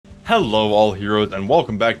Hello all heroes and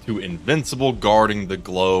welcome back to Invincible guarding the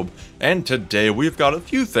globe, and today we've got a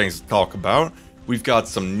few things to talk about. We've got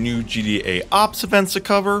some new GTA Ops events to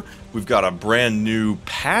cover, we've got a brand new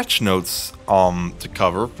patch notes to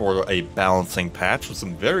cover for a balancing patch with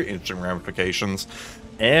some very interesting ramifications,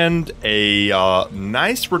 and a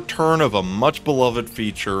nice return of a much beloved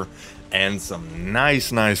feature and some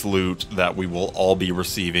nice loot that we will all be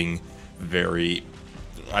receiving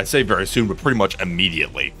I say very soon, but pretty much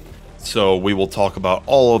immediately. So we will talk about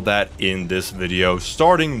all of that in this video,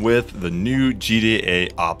 starting with the new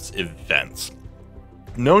GTA Ops events.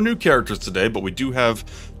 No new characters today, but we do have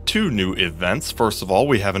two new events. First of all,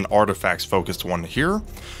 we have an artifacts focused one here.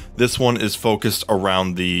 This one is focused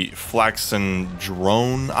around the Flaxen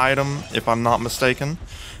drone item, if I'm not mistaken.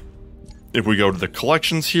 If we go to the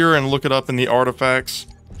collections here and look it up in the artifacts,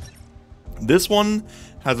 this one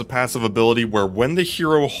has a passive ability where when the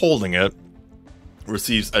hero holding it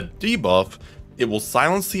receives a debuff, it will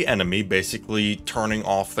silence the enemy, basically turning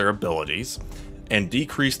off their abilities, and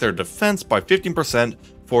decrease their defense by 15%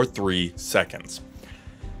 for 3 seconds.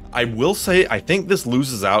 I will say, I think this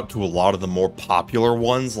loses out to a lot of the more popular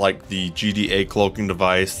ones, like the GTA cloaking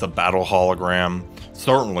device, the battle hologram,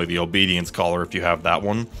 certainly the obedience collar if you have that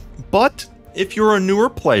one. But if you're a newer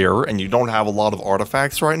player and you don't have a lot of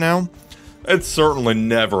artifacts right now, it's certainly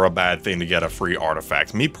never a bad thing to get a free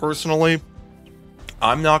artifact. Me personally,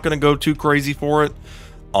 I'm not going to go too crazy for it.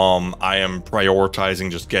 I am prioritizing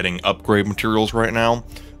just getting upgrade materials right now.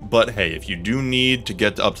 But hey, if you do need to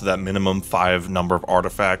get up to that minimum 5 number of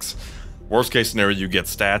artifacts, worst case scenario, you get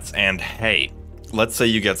stats. And hey, let's say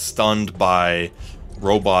you get stunned by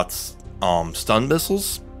robots' stun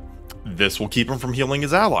missiles. This will keep him from healing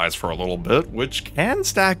his allies for a little bit, which can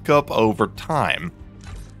stack up over time.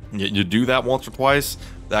 You do that once or twice,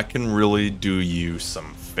 that can really do you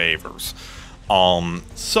some favors.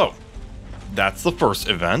 So that's the first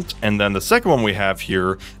event, and then the second one we have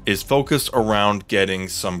here is focused around getting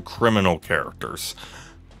some criminal characters.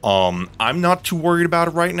 I'm not too worried about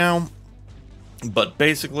it right now, but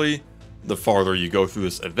basically, the farther you go through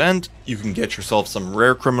this event, you can get yourself some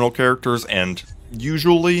rare criminal characters and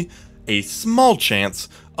usually a small chance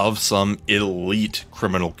of some elite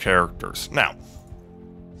criminal characters. Now,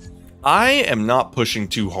 I am not pushing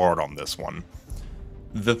too hard on this one.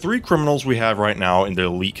 The 3 criminals we have right now in the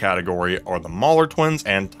elite category are the Mauler twins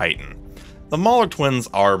and Titan. The Mauler twins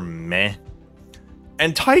are meh,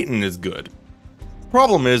 and Titan is good.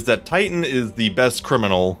 Problem is that Titan is the best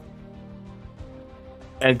criminal,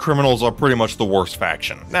 and criminals are pretty much the worst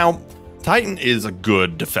faction. Now, Titan is a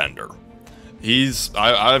good defender.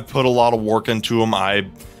 I've put a lot of work into him.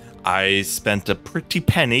 I spent a pretty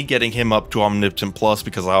penny getting him up to Omnipotent Plus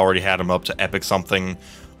because I already had him up to Epic something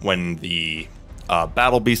when the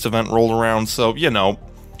Battle Beast event rolled around, so, you know,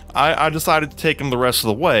 I decided to take him the rest of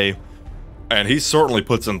the way, and he certainly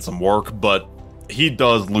puts in some work, but he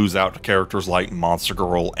does lose out to characters like Monster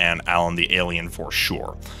Girl and Alan the Alien for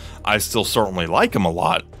sure. I still certainly like him a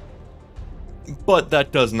lot, but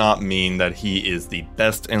that does not mean that he is the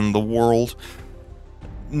best in the world.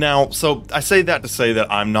 Now, so I say that to say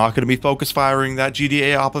that I'm not going to be focus firing that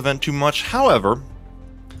GTA Op event too much. However,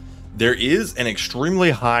 there is an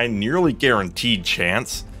extremely high, nearly guaranteed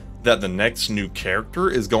chance that the next new character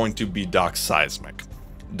is going to be Doc Seismic.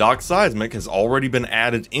 Doc Seismic has already been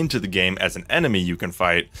added into the game as an enemy you can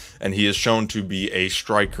fight, and he is shown to be a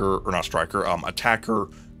attacker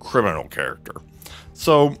criminal character.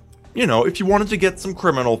 So, you know, if you wanted to get some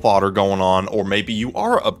criminal fodder going on, or maybe you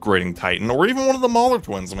are upgrading Titan, or even one of the Mauler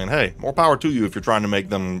twins, I mean, hey, more power to you if you're trying to make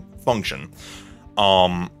them function.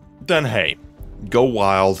 Then hey, go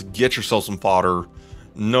wild, get yourself some fodder,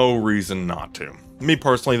 no reason not to. Me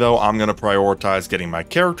personally though, I'm going to prioritize getting my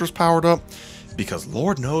characters powered up, because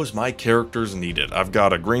Lord knows my characters need it. I've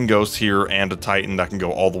got a Green Ghost here and a Titan that can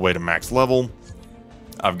go all the way to max level.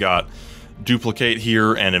 I've got Duplicate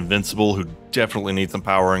here and Invincible, who definitely need some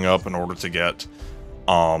powering up in order to get,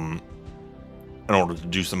 in order to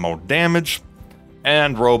do some more damage.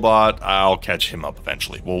 And Robot, I'll catch him up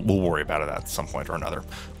eventually. We'll worry about it at some point or another.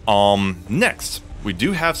 Next, we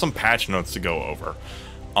do have some patch notes to go over.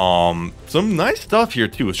 Some nice stuff here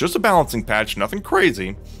too. It's just a balancing patch, nothing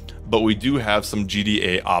crazy, but we do have some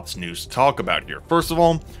GTA Ops news to talk about here. First of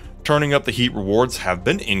all, turning up the heat rewards have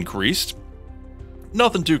been increased.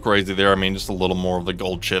 Nothing too crazy there. I mean, just a little more of the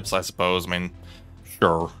gold chips, I suppose. I mean,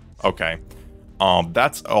 sure. Okay.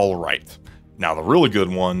 That's all right. Now, the really good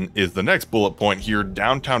one is the next bullet point here.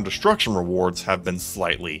 Downtown destruction rewards have been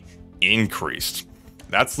slightly increased.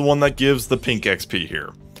 That's the one that gives the pink XP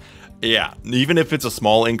here. Yeah, even if it's a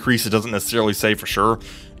small increase, it doesn't necessarily say for sure.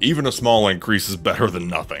 Even a small increase is better than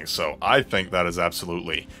nothing, so I think that is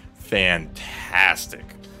absolutely fantastic.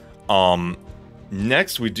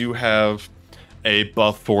 Next, we do have a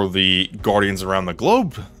buff for the Guardians Around the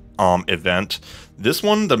Globe event. This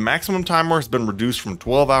one, the maximum timer has been reduced from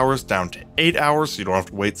 12 hours down to 8 hours, so you don't have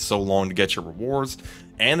to wait so long to get your rewards,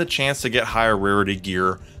 and the chance to get higher rarity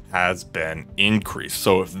gear has been increased.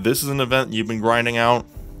 So if this is an event you've been grinding out,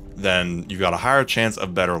 then you've got a higher chance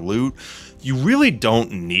of better loot. You really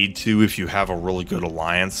don't need to if you have a really good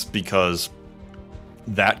alliance, because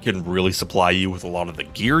that can really supply you with a lot of the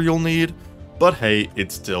gear you'll need, but hey,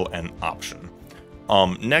 it's still an option.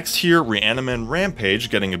 Next here, Reaniman Rampage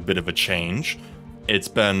getting a bit of a change. It's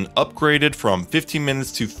been upgraded from 15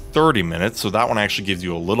 minutes to 30 minutes, so that one actually gives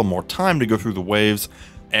you a little more time to go through the waves,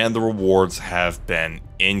 and the rewards have been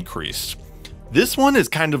increased. This one is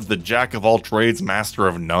kind of the jack of all trades, master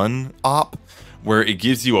of none op, where it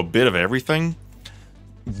gives you a bit of everything.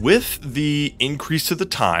 With the increase to the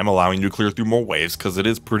time, allowing you to clear through more waves, because it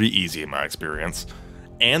is pretty easy in my experience,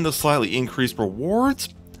 and the slightly increased rewards,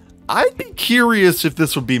 I'd be curious if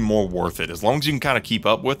this would be more worth it. As long as you can kind of keep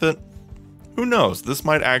up with it, who knows, this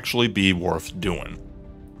might actually be worth doing.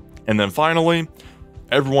 And then finally,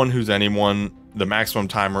 everyone who's anyone, the maximum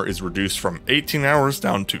timer is reduced from 18 hours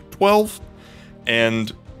down to 12,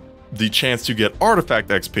 and the chance to get artifact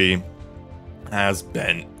XP has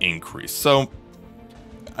been increased. So,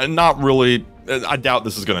 not really, I doubt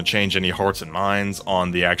this is going to change any hearts and minds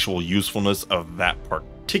on the actual usefulness of that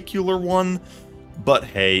particular one, but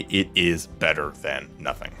hey, it is better than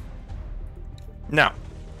nothing. Now,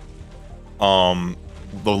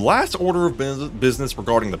 the last order of business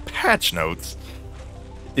regarding the patch notes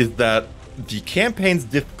is that the campaign's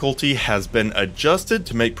difficulty has been adjusted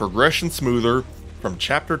to make progression smoother from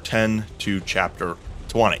Chapter 10 to Chapter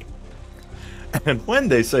 20. And when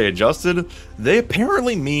they say adjusted, they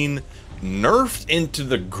apparently mean nerfed into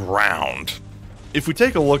the ground. If we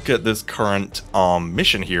take a look at this current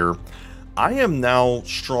mission here, I am now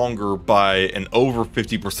stronger by an over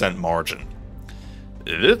 50% margin.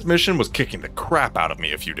 This mission was kicking the crap out of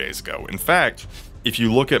me a few days ago. In fact, if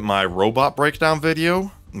you look at my robot breakdown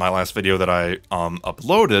video, my last video that I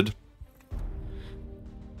uploaded,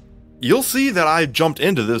 you'll see that I jumped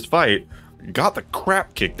into this fight, got the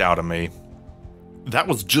crap kicked out of me. That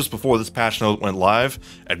was just before this patch note went live.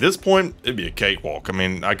 At this point, it'd be a cakewalk. I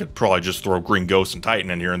mean, I could probably just throw Green Ghost and Titan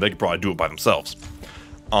in here and they could probably do it by themselves.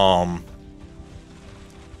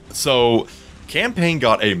 So, campaign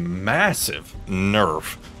got a massive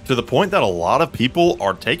nerf to the point that a lot of people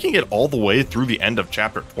are taking it all the way through the end of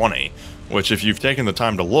Chapter 20, which if you've taken the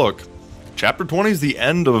time to look, Chapter 20 is the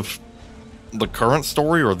end of the current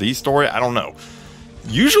story or the story, I don't know.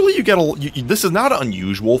 Usually you get this is not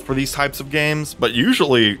unusual for these types of games, but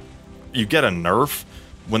usually you get a nerf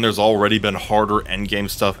when there's already been harder endgame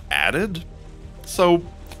stuff added. So,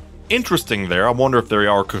 interesting there. I wonder if they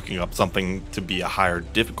are cooking up something to be a higher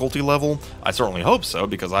difficulty level. I certainly hope so,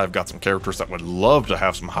 because I've got some characters that would love to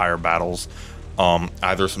have some higher battles.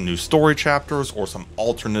 Either some new story chapters or some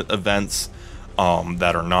alternate events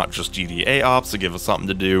that are not just GDA ops to give us something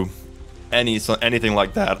to do. Anything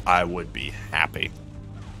like that, I would be happy.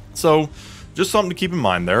 So, just something to keep in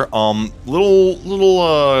mind there.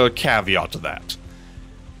 Little caveat to that.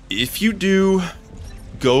 If you do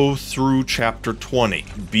go through Chapter 20,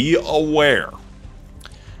 be aware.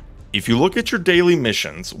 If you look at your daily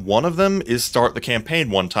missions, one of them is start the campaign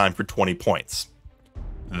one time for 20 points.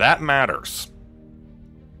 That matters.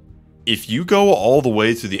 If you go all the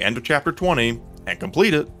way to the end of Chapter 20 and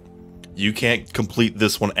complete it, you can't complete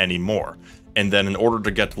this one anymore. And then in order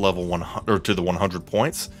to get to level 100 or to the 100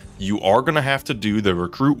 points, you are going to have to do the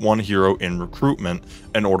recruit one hero in recruitment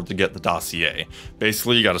in order to get the dossier.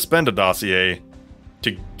 Basically, you got to spend a dossier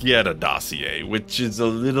to get a dossier, which is a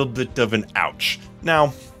little bit of an ouch.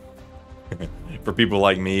 Now, for people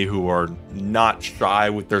like me who are not shy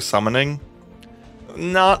with their summoning,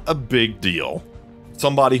 not a big deal.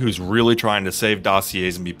 Somebody who's really trying to save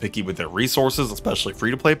dossiers and be picky with their resources, especially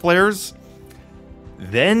free-to-play players,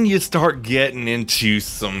 then you start getting into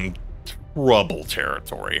some trouble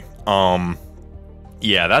territory.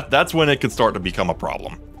 Yeah, that's when it could start to become a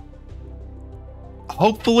problem.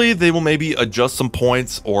 Hopefully they will maybe adjust some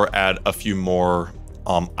points or add a few more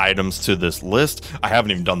items to this list. I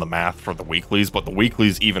haven't even done the math for the weeklies, but the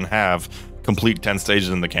weeklies even have complete 10 stages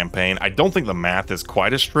in the campaign. I don't think the math is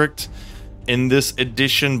quite as strict in this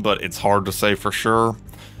edition, but it's hard to say for sure.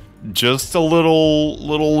 Just a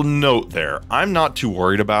little note there. I'm not too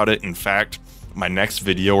worried about it. In fact, my next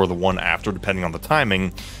video or the one after, depending on the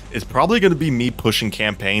timing, is probably going to be me pushing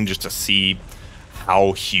campaign just to see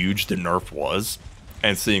how huge the nerf was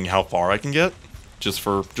and seeing how far I can get, just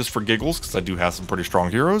for giggles, because I do have some pretty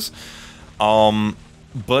strong heroes.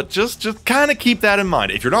 But just kind of keep that in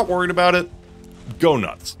mind. If you're not worried about it, go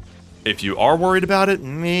nuts. If you are worried about it,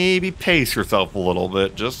 maybe pace yourself a little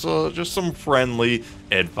bit. Just some friendly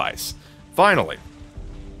advice. Finally,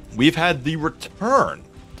 we've had the return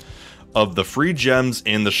of the free gems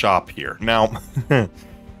in the shop here. Now,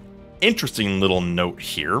 interesting little note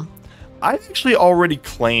here. I've actually already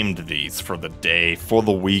claimed these for the day, for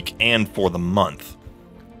the week, and for the month.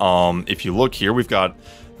 If you look here, we've got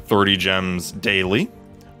 30 gems daily,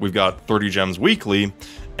 we've got 30 gems weekly,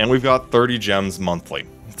 and we've got 30 gems monthly.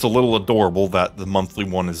 It's a little adorable that the monthly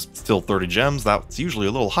one is still 30 gems. That's usually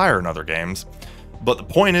a little higher in other games. But the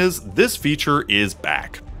point is, this feature is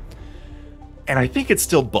back. And I think it's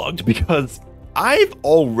still bugged because I've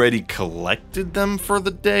already collected them for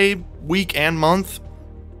the day, week, and month.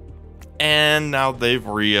 And now they've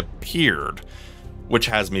reappeared, which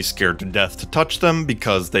has me scared to death to touch them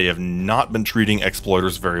because they have not been treating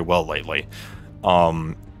exploiters very well lately.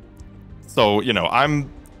 So, you know,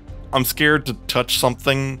 I'm scared to touch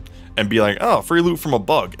something and be like, oh, free loot from a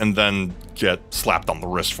bug, and then get slapped on the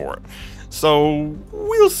wrist for it. So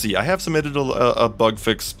we'll see. I have submitted a bug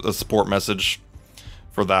fix, a support message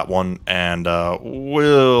for that one, and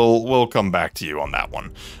we'll come back to you on that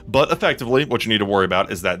one. But effectively, what you need to worry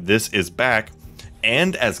about is that this is back,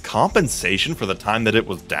 and as compensation for the time that it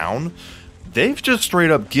was down, they've just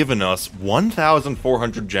straight up given us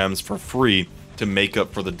 1,400 gems for free to make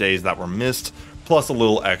up for the days that were missed, plus a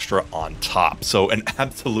little extra on top. So an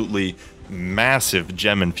absolutely massive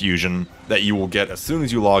gem infusion that you will get as soon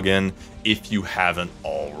as you log in, if you haven't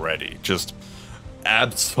already. Just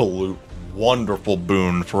absolute wonderful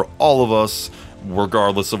boon for all of us,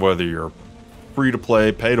 regardless of whether you're free to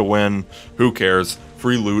play, pay to win, who cares?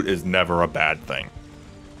 Free loot is never a bad thing.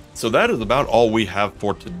 So that is about all we have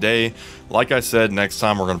for today. Like I said, next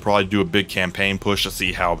time we're going to probably do a big campaign push to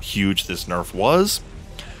see how huge this nerf was,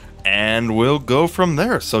 and we'll go from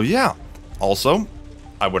there. So yeah, also,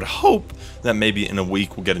 I would hope that maybe in a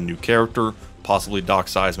week we'll get a new character, possibly Doc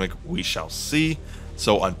Seismic, we shall see.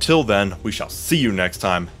 So until then, we shall see you next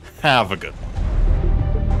time. Have a good one.